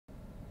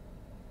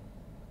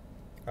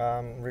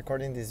I'm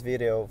recording this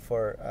video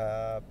for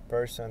a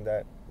person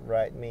that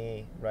write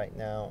me right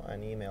now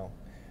an email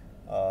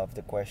of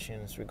the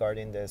questions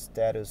regarding the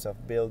status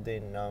of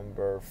building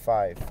number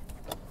 5.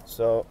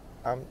 So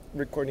I'm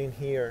recording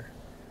here,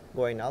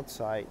 going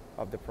outside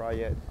of the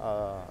project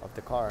of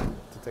the car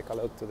to take a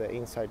look to the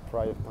inside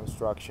project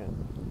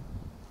construction.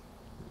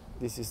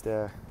 This is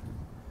the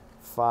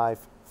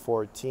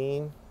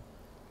 514.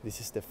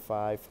 This is the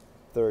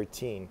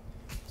 513.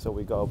 So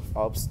we go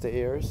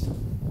upstairs,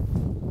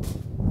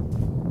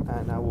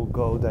 and I will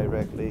go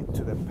directly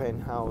to the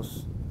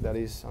penthouse that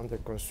is under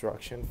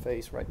construction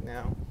phase right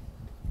now.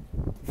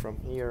 From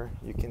here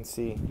you can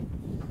see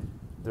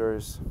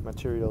there's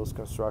materials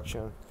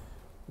construction.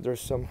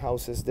 There's some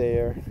houses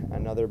there,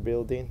 another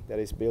building that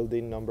is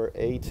building number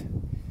 8.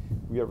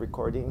 We are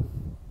recording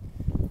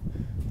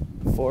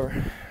for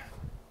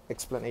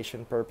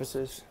explanation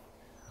purposes.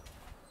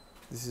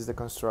 This is the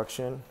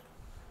construction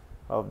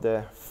of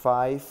the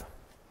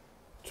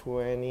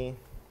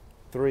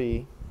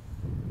 523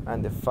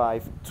 and the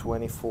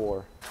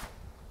 524.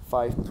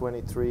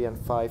 523 and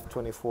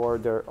 524,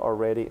 they're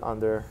already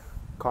under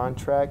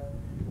contract.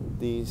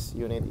 This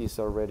unit is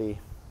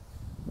already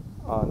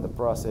on the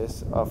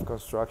process of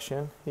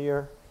construction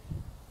here.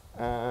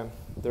 And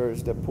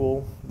there's the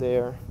pool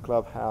there,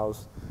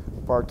 clubhouse,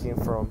 parking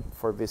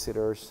for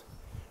visitors.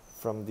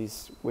 From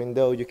this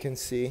window you can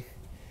see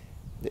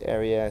the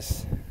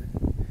areas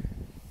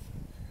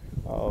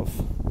of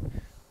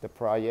the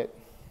project.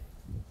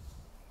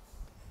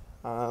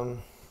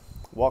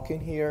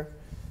 Walking here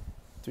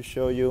to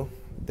show you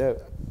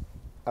the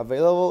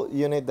available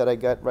unit that I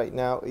got right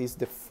now is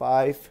the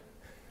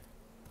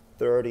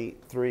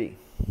 533.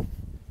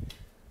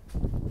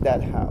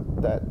 That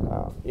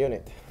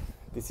unit.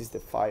 This is the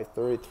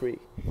 533.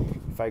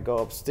 If I go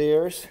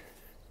upstairs,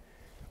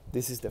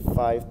 this is the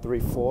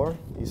 534.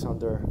 It's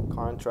under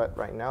contract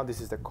right now. This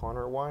is the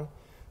corner one.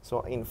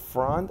 So in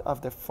front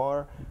of the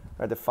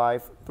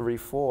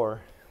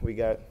 534, we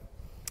got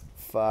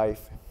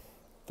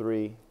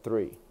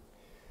 533.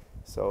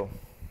 So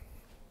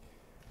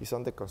it's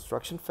on the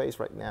construction phase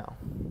right now.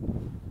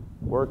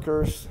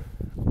 Workers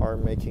are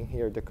making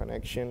here the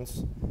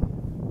connections.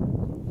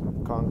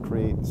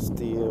 Concrete,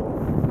 steel.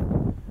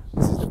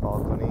 This is the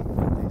balcony.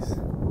 This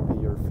will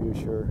be your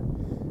future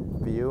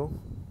view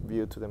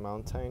to the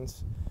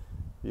mountains,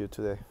 view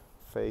to the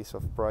face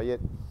of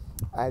project.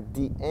 At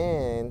the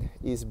end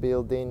is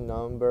building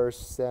number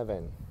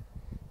 7.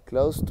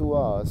 Close to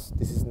us,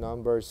 this is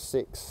number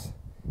 6.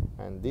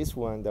 And this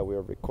one that we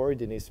are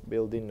recording is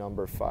building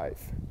number 5.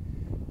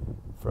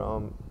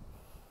 From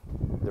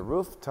the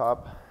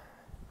rooftop,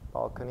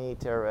 balcony,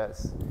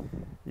 terrace,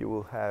 you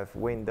will have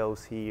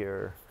windows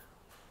here,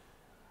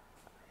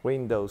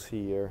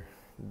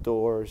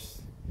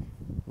 doors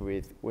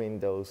with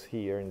windows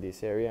here in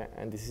this area,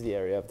 and this is the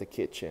area of the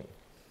kitchen,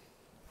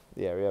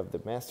 the area of the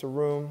master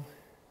room,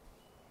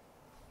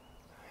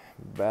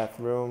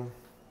 bathroom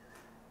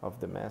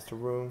of the master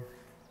room.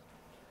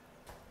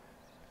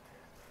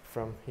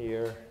 From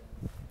here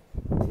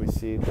we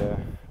see the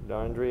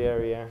laundry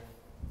area.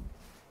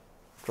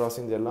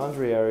 Crossing the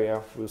laundry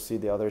area, we'll see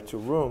the other 2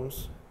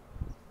 rooms.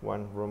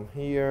 One room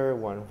here,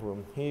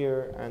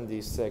 and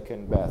the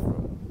second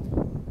bathroom.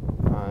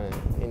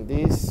 In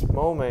this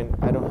moment,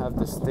 I don't have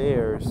the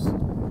stairs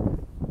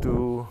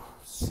to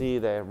see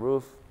the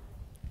roof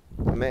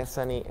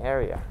mezzanine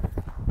area.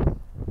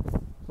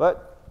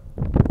 But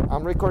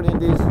I'm recording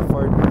this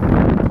for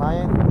a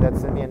client that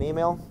sent me an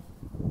email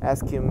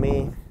asking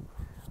me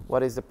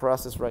what is the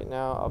process right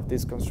now of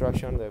this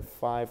construction, the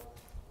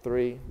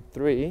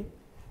 533.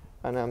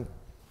 And I'm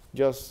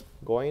just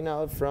going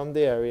out from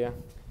the area,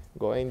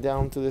 going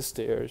down to the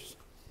stairs.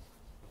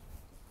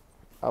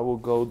 I will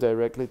go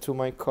directly to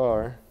my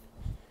car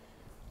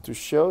to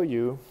show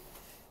you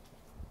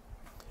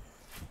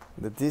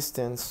the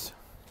distance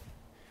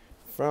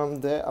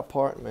from the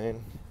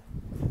apartment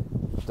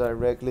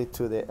directly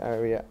to the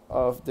area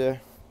of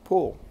the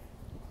pool.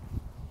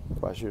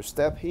 Watch your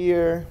step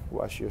here,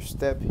 watch your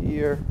step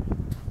here.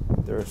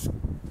 There's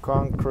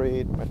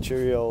concrete,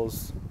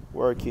 materials,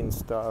 working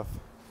stuff.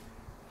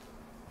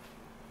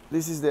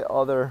 This is the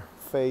other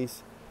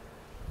phase,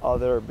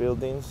 other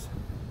buildings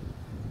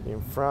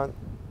in front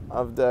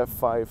of the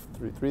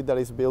 533. That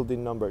is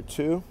building number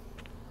 2.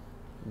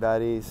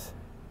 That is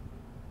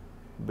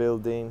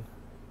building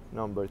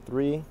number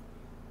 3.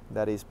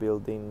 That is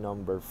building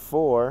number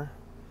 4.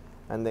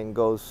 And then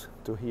goes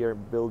to here,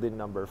 building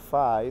number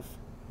 5,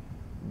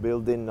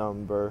 building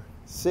number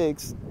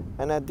 6,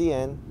 and at the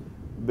end,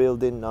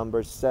 building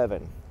number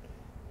 7.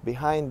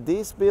 Behind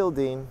this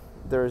building,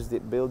 there's the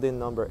building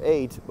number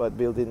 8, but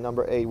building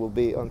number 8 will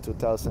be on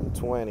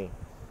 2020.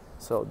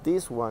 So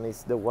this one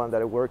is the one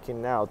that I'm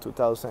working now,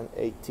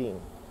 2018.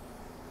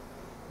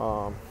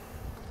 I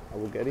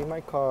will get in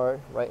my car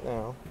right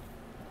now,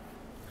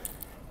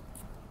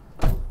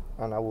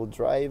 and I will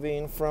drive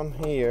in from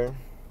here.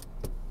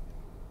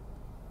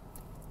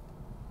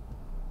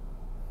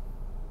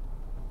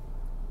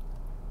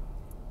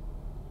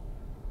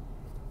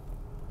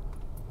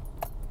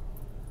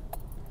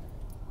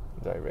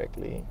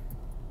 directly.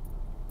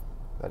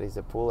 That is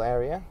the pool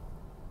area.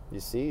 You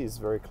see, it's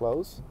very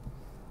close.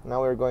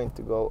 Now we're going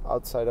to go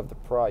outside of the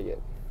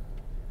project.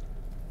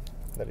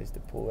 That is the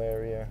pool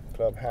area,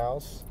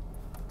 clubhouse.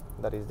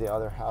 That is the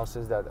other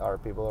houses that are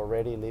people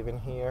already living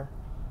here.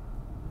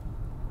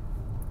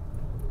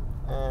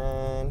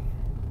 And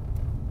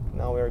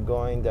now we're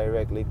going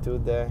directly to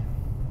the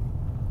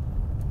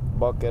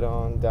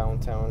Boqueron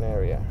downtown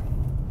area.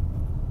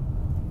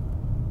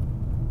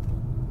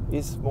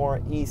 It's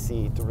more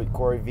easy to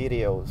record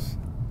videos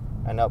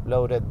and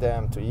upload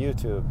them to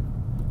YouTube,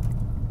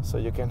 so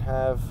you can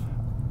have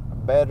a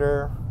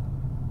better,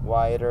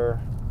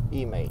 wider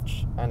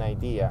image and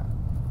idea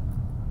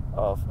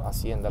of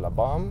Hacienda La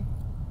Baume.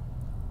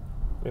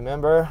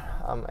 Remember,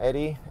 I'm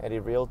Eddie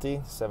Realty,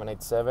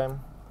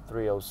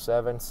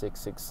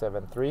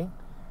 787-307-6673,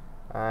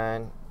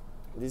 and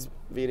this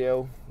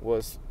video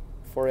was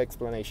for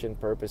explanation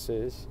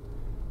purposes.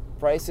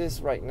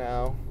 Prices right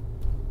now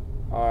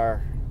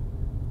are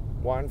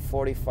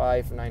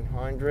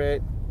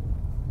 $145,900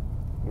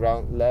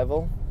 ground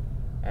level,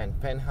 and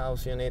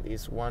penthouse unit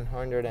is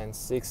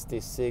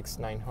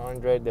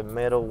 $166,900, the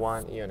middle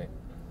one unit.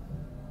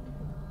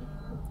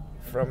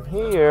 From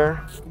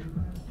here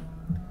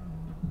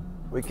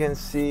we can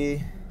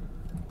see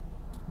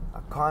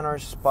a corner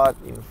spot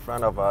in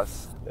front of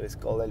us that is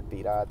called El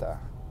Pirata.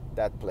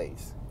 That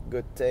place,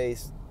 good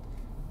taste,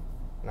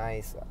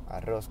 nice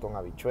arroz con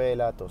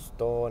habichuela,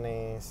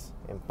 tostones,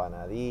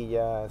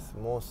 empanadillas,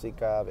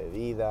 música,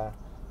 bebida.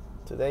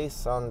 Today is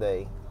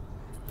Sunday.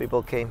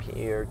 People came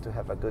here to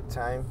have a good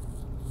time.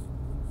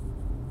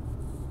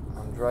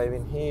 I'm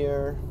driving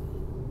here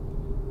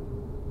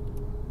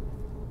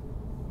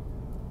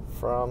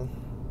from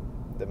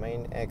the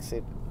main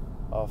exit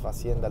of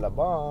Hacienda La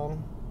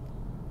Baume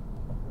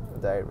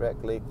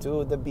directly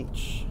to the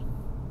beach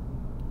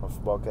of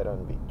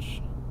Boqueron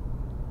Beach.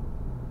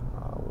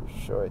 I will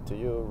show it to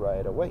you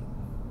right away.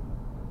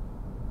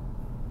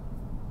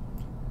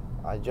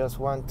 I just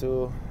want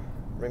to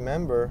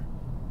remember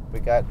we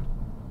got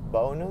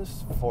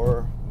bonus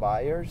for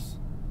buyers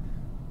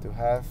to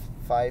have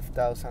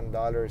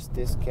 $5,000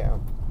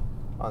 discount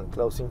on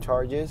closing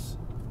charges.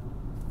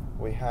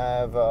 We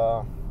have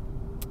a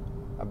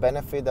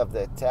benefit of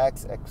the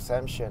tax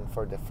exemption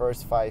for the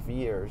first 5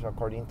 years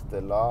according to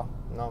the law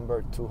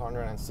number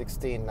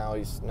 216, now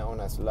is known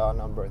as law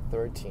number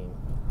 13.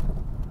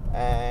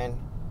 And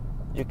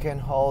you can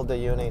hold the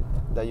unit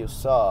that you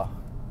saw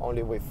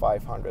only with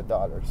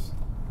 $500.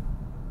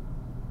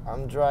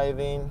 I'm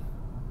driving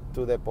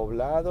to the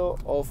poblado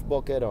of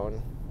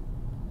Boqueron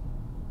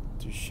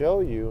to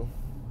show you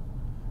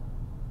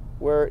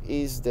where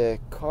is the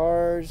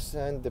cars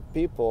and the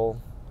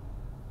people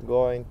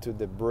going to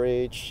the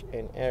bridge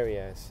and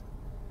areas.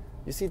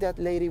 You see that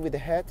lady with the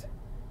hat?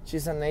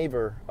 She's a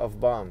neighbor of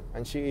Baume,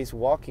 and she is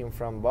walking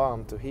from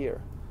Baume to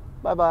here.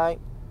 Bye bye.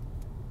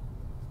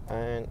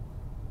 And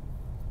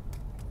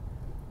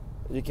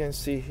you can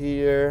see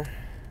here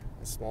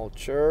a small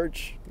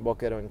church,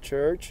 Boqueron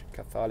Church,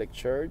 Catholic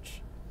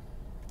church.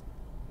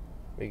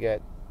 We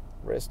get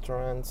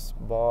restaurants,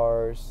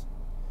 bars.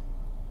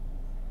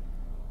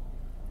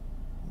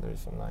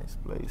 There's a nice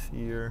place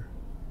here.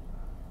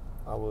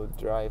 I will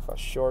drive a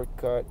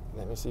shortcut.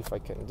 Let me see if I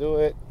can do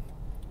it.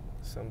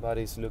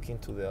 Somebody's looking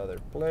to the other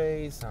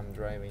place. I'm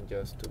driving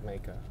just to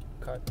make a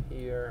cut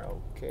here.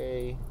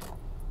 Okay.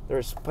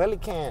 There's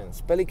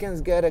Pelicans.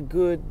 Pelicans get a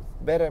good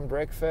bed and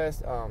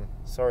breakfast. How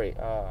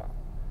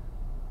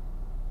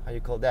you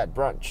call that?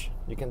 Brunch.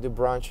 You can do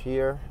brunch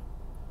here.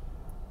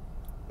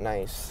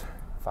 Nice.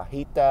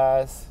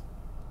 Fajitas.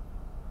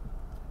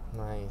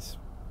 Nice.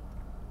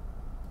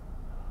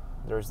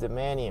 There's the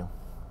menu.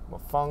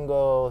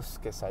 Mofongos,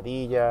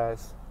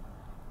 quesadillas.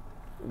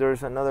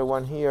 There's another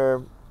one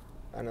here,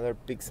 another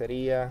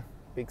pizzeria,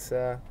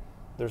 pizza.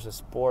 There's a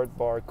sport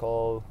bar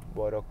called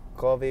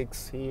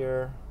Borokovic's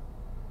here.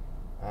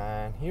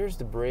 And here's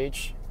the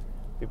bridge.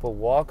 People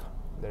walk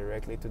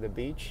directly to the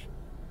beach.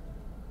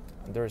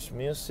 There's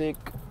music.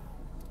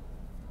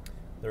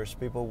 There's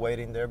people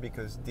waiting there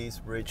because this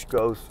bridge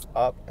goes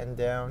up and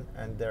down,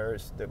 and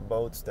there's the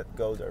boats that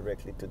go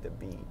directly to the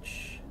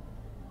beach.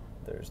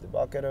 There's the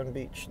Boqueron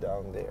Beach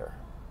down there.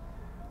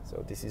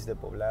 So this is the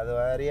poblado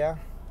area.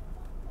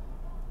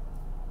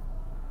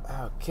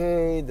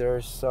 Okay,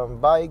 there's some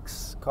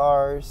bikes,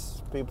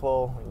 cars,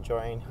 people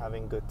enjoying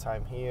having good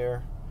time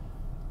here.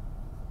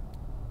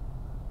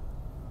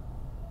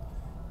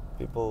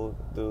 People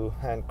do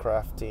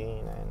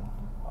handcrafting and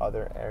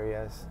other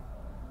areas.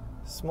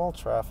 Small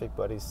traffic,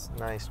 but it's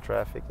nice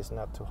traffic. It's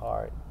not too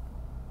hard.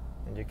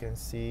 And you can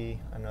see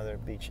another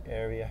beach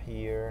area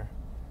here.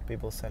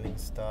 People selling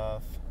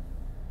stuff.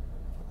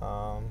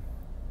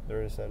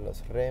 There's a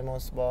Los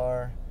Remos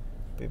bar.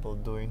 People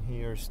doing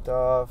here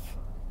stuff.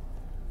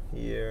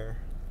 Here,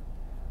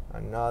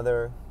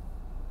 another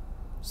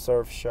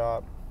surf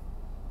shop.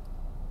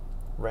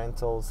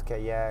 Rentals,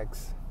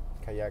 kayaks,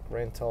 kayak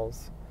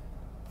rentals.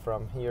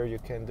 From here you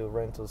can do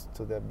rentals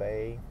to the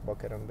bay,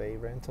 Boqueron Bay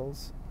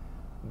rentals.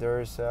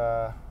 There's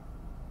a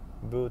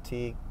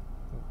boutique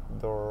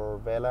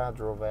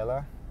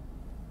Drovela.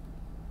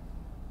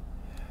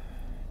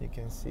 You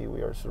can see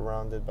we are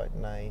surrounded by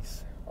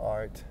nice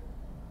art.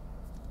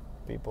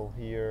 People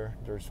here,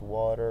 there's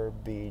water,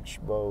 beach,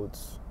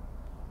 boats.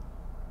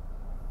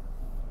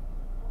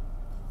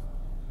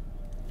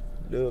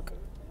 Look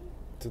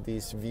to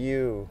this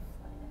view.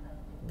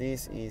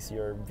 This is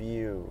your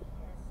view.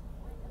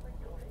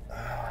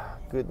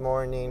 Good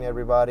morning,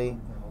 everybody.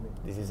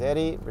 This is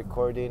Eddie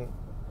recording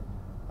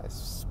a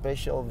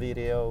special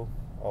video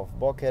of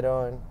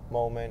Boqueron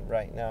moment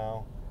right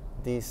now,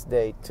 this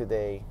date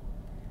today.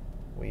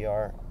 We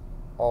are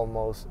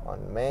almost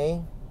on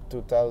May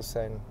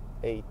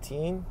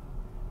 2018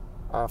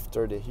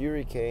 after the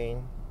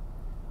hurricane,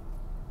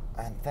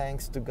 and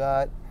thanks to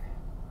God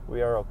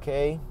we are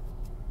okay.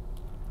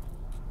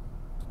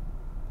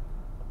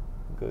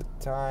 Good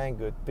time,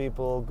 good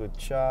people, good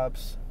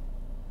shops.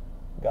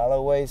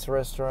 Galloway's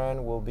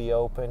restaurant will be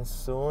open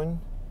soon.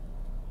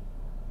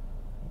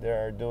 They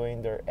are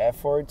doing their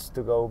efforts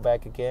to go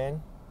back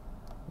again.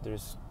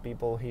 There's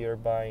people here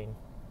buying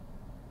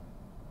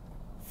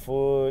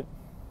food,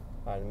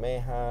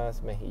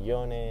 almejas,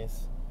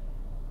 mejillones,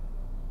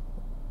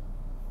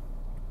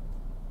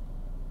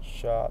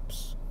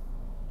 shops.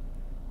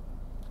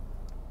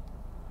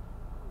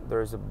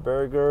 There's a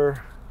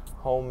burger,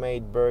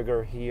 homemade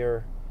burger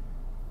here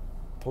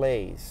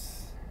place.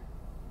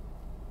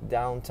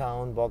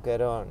 Downtown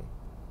Boqueron.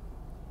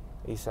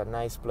 It's a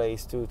nice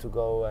place too to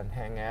go and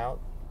hang out.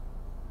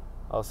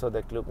 Also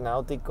the Club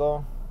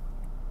Náutico.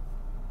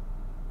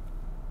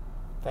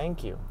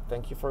 Thank you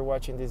for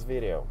watching this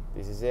video.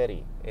 This is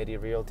Eddie,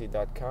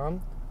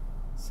 eddierealty.com,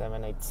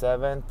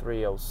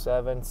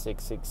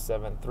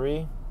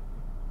 787-307-6673.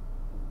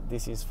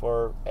 This is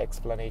for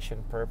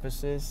explanation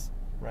purposes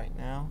right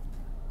now,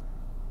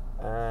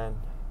 and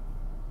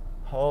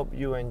hope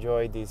you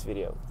enjoyed this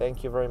video.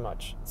 Thank you very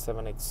much.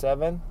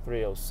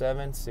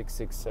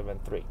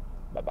 787-307-6673.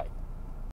 Bye-bye.